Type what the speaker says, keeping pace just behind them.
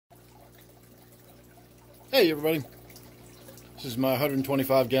Hey everybody, this is my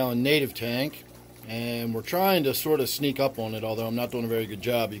 125 gallon native tank, and we're trying to sort of sneak up on it, although I'm not doing a very good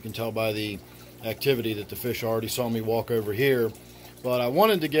job. You can tell by the activity that the fish already saw me walk over here. But I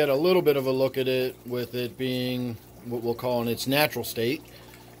wanted to get a little bit of a look at it with it being what we'll call in its natural state,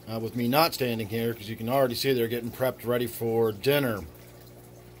 with me not standing here, because you can already see they're getting prepped ready for dinner.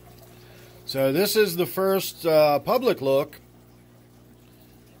 So this is the first public look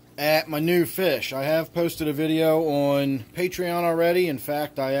at my new fish. I have posted a video on Patreon already. In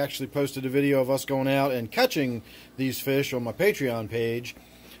fact, I actually posted a video of us going out and catching these fish on my Patreon page.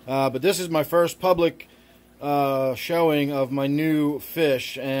 But this is my first public showing of my new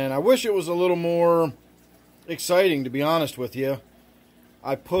fish, and I wish it was a little more exciting, to be honest with you.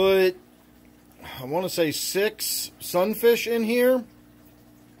 I put, I want to say 6 sunfish in here,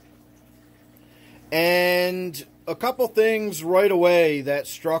 and a couple things right away that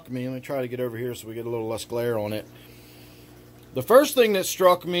struck me. Let me try to get over here so we get a little less glare on it. The first thing that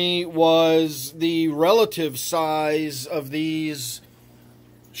struck me was the relative size of these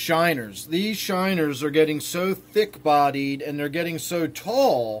shiners. These shiners are getting so thick-bodied and they're getting so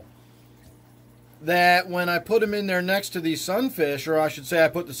tall that when I put them in there next to these sunfish, or I should say I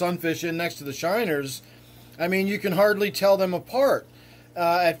put the sunfish in next to the shiners, I mean, you can hardly tell them apart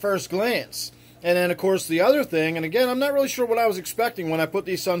at first glance. And then, of course, the other thing, and again, I'm not really sure what I was expecting when I put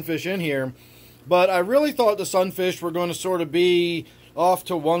these sunfish in here, but I really thought the sunfish were going to sort of be off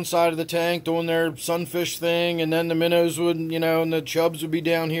to one side of the tank doing their sunfish thing, and then the minnows would, you know, and the chubs would be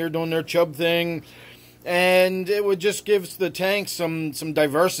down here doing their chub thing, and it would just give the tank some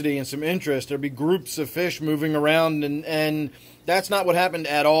diversity and some interest. There'd be groups of fish moving around, and that's not what happened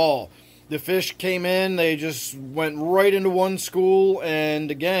at all. The fish came in, they just went right into one school,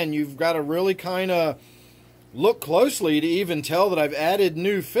 and again, you've got to really kind of look closely to even tell that I've added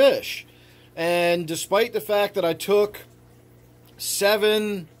new fish. And despite the fact that I took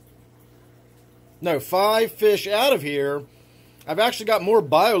 5 fish out of here, I've actually got more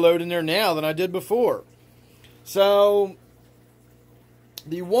bioload in there now than I did before. So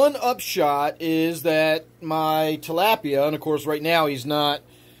the one upshot is that my tilapia, and of course right now he's not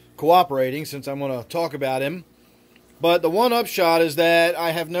cooperating since I'm going to talk about him, but the one upshot is that I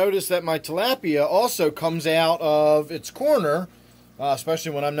have noticed that my tilapia also comes out of its corner,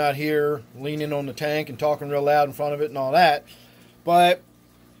 especially when I'm not here leaning on the tank and talking real loud in front of it and all that. But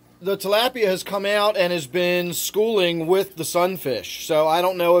the tilapia has come out and has been schooling with the sunfish. So I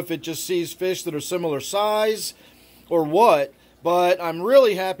don't know if it just sees fish that are similar size or what, but I'm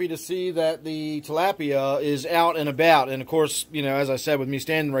really happy to see that the tilapia is out and about. And of course, you know, as I said, with me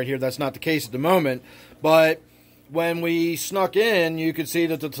standing right here, that's not the case at the moment. But when we snuck in, you could see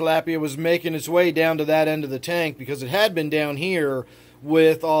that the tilapia was making its way down to that end of the tank, because it had been down here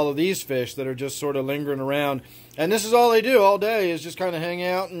with all of these fish that are just sort of lingering around. And this is all they do all day, is just kind of hang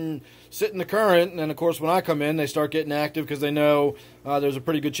out and sit in the current. And then, of course, when I come in, they start getting active because they know there's a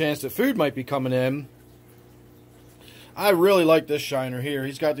pretty good chance that food might be coming in. I really like this shiner here.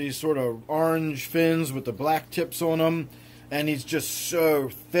 He's got these sort of orange fins with the black tips on them, and he's just so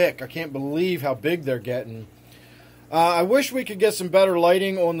thick. I can't believe how big they're getting. I wish we could get some better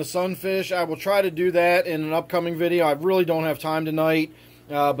lighting on the sunfish. I will try to do that in an upcoming video. I really don't have time tonight,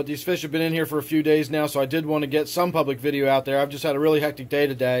 but these fish have been in here for a few days now, so I did want to get some public video out there. I've just had a really hectic day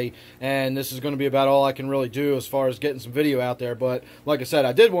today, and this is going to be about all I can really do as far as getting some video out there. But like I said,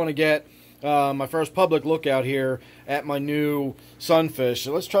 I did want to get my first public look out here at my new sunfish.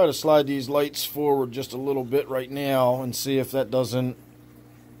 So let's try to slide these lights forward just a little bit right now and see if that doesn't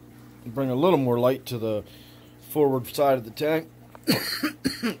bring a little more light to the forward side of the tank.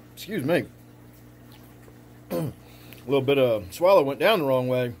 Excuse me. A little bit of swallow went down the wrong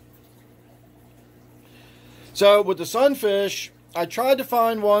way. So with the sunfish, I tried to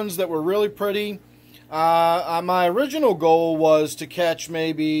find ones that were really pretty. My original goal was to catch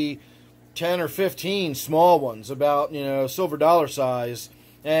maybe 10 or 15 small ones, about, you know, silver dollar size,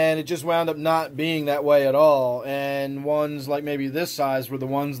 and it just wound up not being that way at all. And ones like maybe this size were the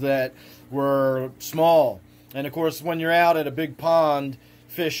ones that were small. And of course, when you're out at a big pond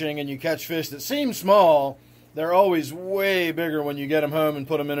fishing and you catch fish that seem small, they're always way bigger when you get them home and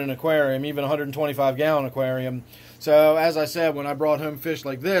put them in an aquarium, even a 125-gallon aquarium. So as I said, when I brought home fish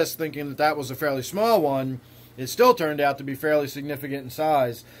like this, thinking that that was a fairly small one, it still turned out to be fairly significant in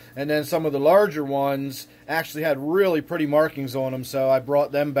size. And then some of the larger ones actually had really pretty markings on them, so I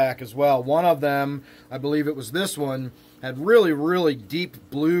brought them back as well. One of them, I believe it was this one, had really, really deep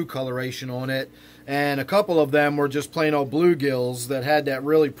blue coloration on it. And a couple of them were just plain old bluegills that had that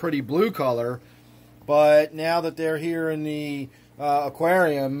really pretty blue color. But now that they're here in the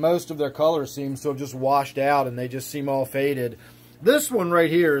aquarium, most of their color seems to have just washed out and they just seem all faded. This one right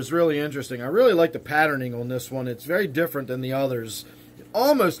here is really interesting. I really like the patterning on this one. It's very different than the others. It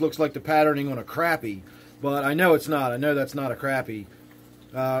almost looks like the patterning on a crappie, but I know it's not. I know that's not a crappie.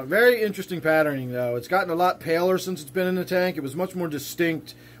 Very interesting patterning, though. It's gotten a lot paler since it's been in the tank. It was much more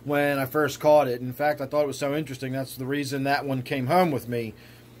distinct when I first caught it. In fact, I thought it was so interesting. That's the reason that one came home with me.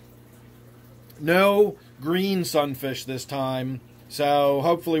 No green sunfish this time, so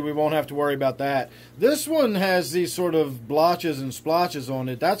hopefully we won't have to worry about that. This one has these sort of blotches and splotches on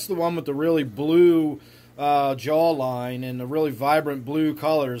it. That's the one with the really blue jawline and the really vibrant blue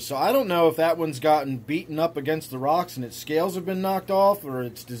colors. So I don't know if that one's gotten beaten up against the rocks and its scales have been knocked off or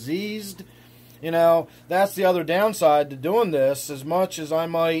it's diseased. You know, that's the other downside to doing this. As much as I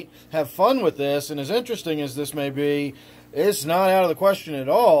might have fun with this and as interesting as this may be, it's not out of the question at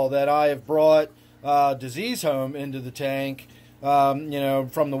all that I have brought disease home into the tank, you know,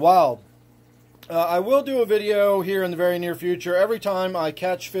 from the wild. I will do a video here in the very near future every time I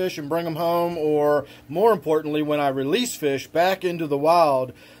catch fish and bring them home, or more importantly, when I release fish back into the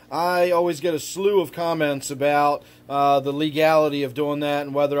wild. I always get a slew of comments about the legality of doing that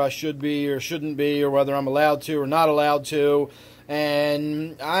and whether I should be or shouldn't be, or whether I'm allowed to or not allowed to.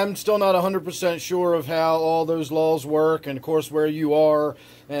 And I'm still not 100% sure of how all those laws work, and of course where you are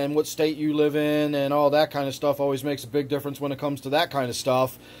and what state you live in and all that kind of stuff always makes a big difference when it comes to that kind of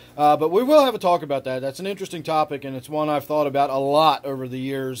stuff. But we will have a talk about that. That's an interesting topic, and it's one I've thought about a lot over the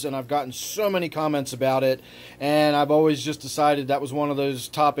years, and I've gotten so many comments about it, and I've always just decided that was one of those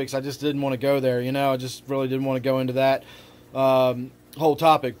topics I just didn't want to go there, you know. I just really didn't want to go into that whole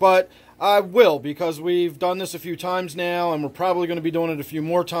topic. But I will, because we've done this a few times now, and we're probably going to be doing it a few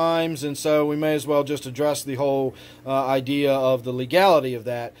more times, and so we may as well just address the whole idea of the legality of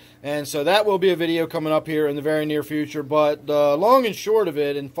that. And so that will be a video coming up here in the very near future, but the long and short of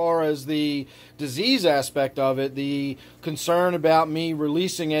it, as far as the disease aspect of it, the concern about me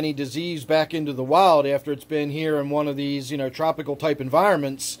releasing any disease back into the wild after it's been here in one of these, you know, tropical type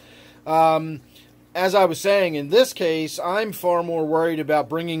environments, as I was saying, in this case, I'm far more worried about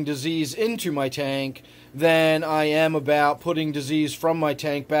bringing disease into my tank than I am about putting disease from my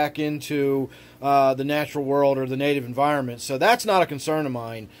tank back into the natural world or the native environment. So that's not a concern of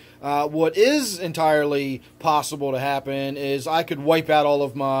mine. What is entirely possible to happen is I could wipe out all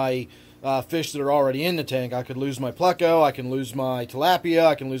of my fish that are already in the tank. I could lose my pleco, I can lose my tilapia,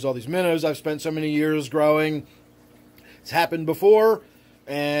 I can lose all these minnows I've spent so many years growing. It's happened before,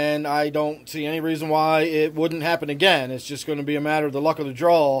 and I don't see any reason why it wouldn't happen again. It's just going to be a matter of the luck of the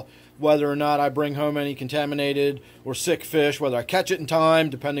draw, whether or not I bring home any contaminated or sick fish, whether I catch it in time,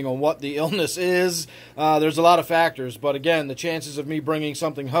 depending on what the illness is. There's a lot of factors, but again, the chances of me bringing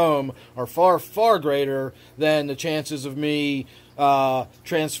something home are far, far greater than the chances of me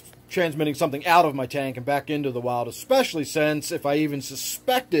transmitting something out of my tank and back into the wild, especially since if I even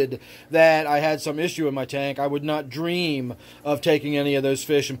suspected that I had some issue in my tank, I would not dream of taking any of those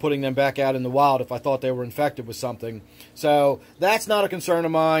fish and putting them back out in the wild if I thought they were infected with something. So that's not a concern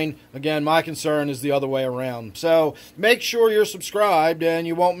of mine. Again, my concern is the other way around. So make sure you're subscribed and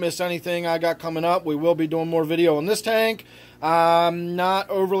you won't miss anything I got coming up. We will be doing more video on this tank. I'm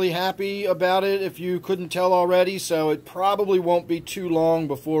not overly happy about it, if you couldn't tell already, so it probably won't be too long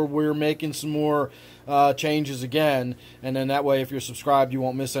before we're making some more changes again, and then that way if you're subscribed you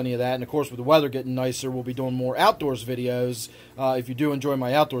won't miss any of that. And of course with the weather getting nicer, we'll be doing more outdoors videos if you do enjoy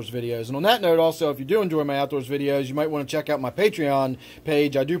my outdoors videos. And on that note also, if you do enjoy my outdoors videos, you might want to check out my Patreon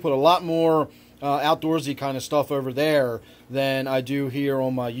page. I do put a lot more outdoorsy kind of stuff over there than I do here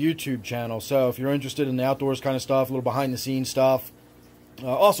on my YouTube channel. So if you're interested in the outdoors kind of stuff, a little behind the scenes stuff,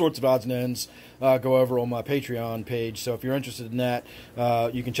 all sorts of odds and ends, go over on my Patreon page. So if you're interested in that,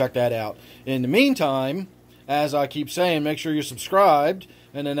 you can check that out. In the meantime, as I keep saying, make sure you're subscribed,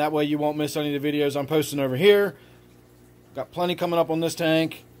 and then that way you won't miss any of the videos I'm posting over here. Got plenty coming up on this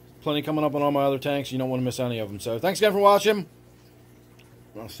tank, plenty coming up on all my other tanks. You don't want to miss any of them. So thanks again for watching.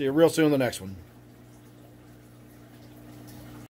 I'll see you real soon in the next one.